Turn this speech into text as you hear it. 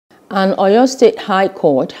An Oyo State High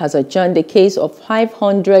Court has adjourned the case of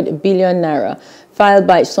 500 billion naira filed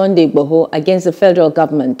by Sunday Igboho against the federal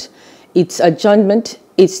government. Its adjournment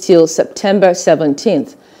is till September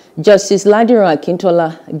 17th. Justice Ladiro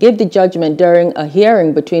Akintola gave the judgment during a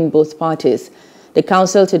hearing between both parties. The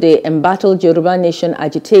counsel to the embattled Yoruba Nation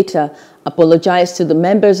agitator apologized to the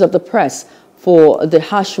members of the press for the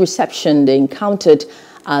harsh reception they encountered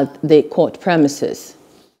at the court premises.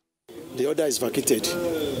 The order is vacated.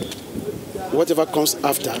 Whatever comes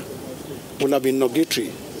after will have been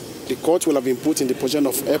nugatory. The court will have been put in the position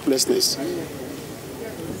of helplessness.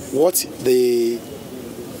 What the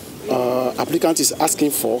applicant is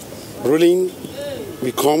asking for, ruling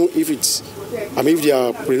will come if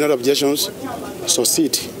their preliminary objections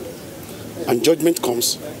succeed, and judgment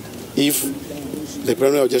comes if the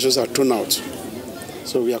preliminary objections are thrown out.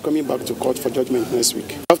 So we are coming back to court for judgment next week.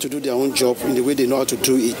 They have to do their own job in the way they know how to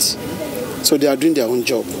do it. So they are doing their own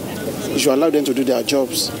job. You should allow them to do their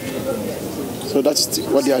jobs. So that's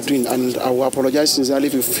what they are doing. And I will apologize sincerely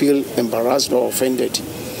if you feel embarrassed or offended.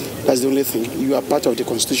 That's the only thing. You are part of the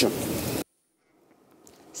Constitution.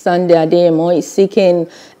 Sunday Igboho is seeking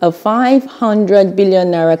a 500 billion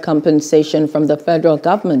naira compensation from the federal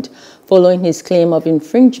government following his claim of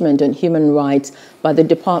infringement on human rights by the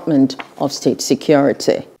Department of State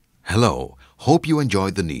Security. Hello, hope you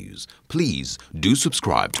enjoyed the news. Please do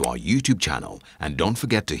subscribe to our YouTube channel and don't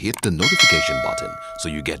forget to hit the notification button so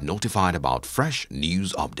you get notified about fresh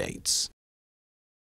news updates.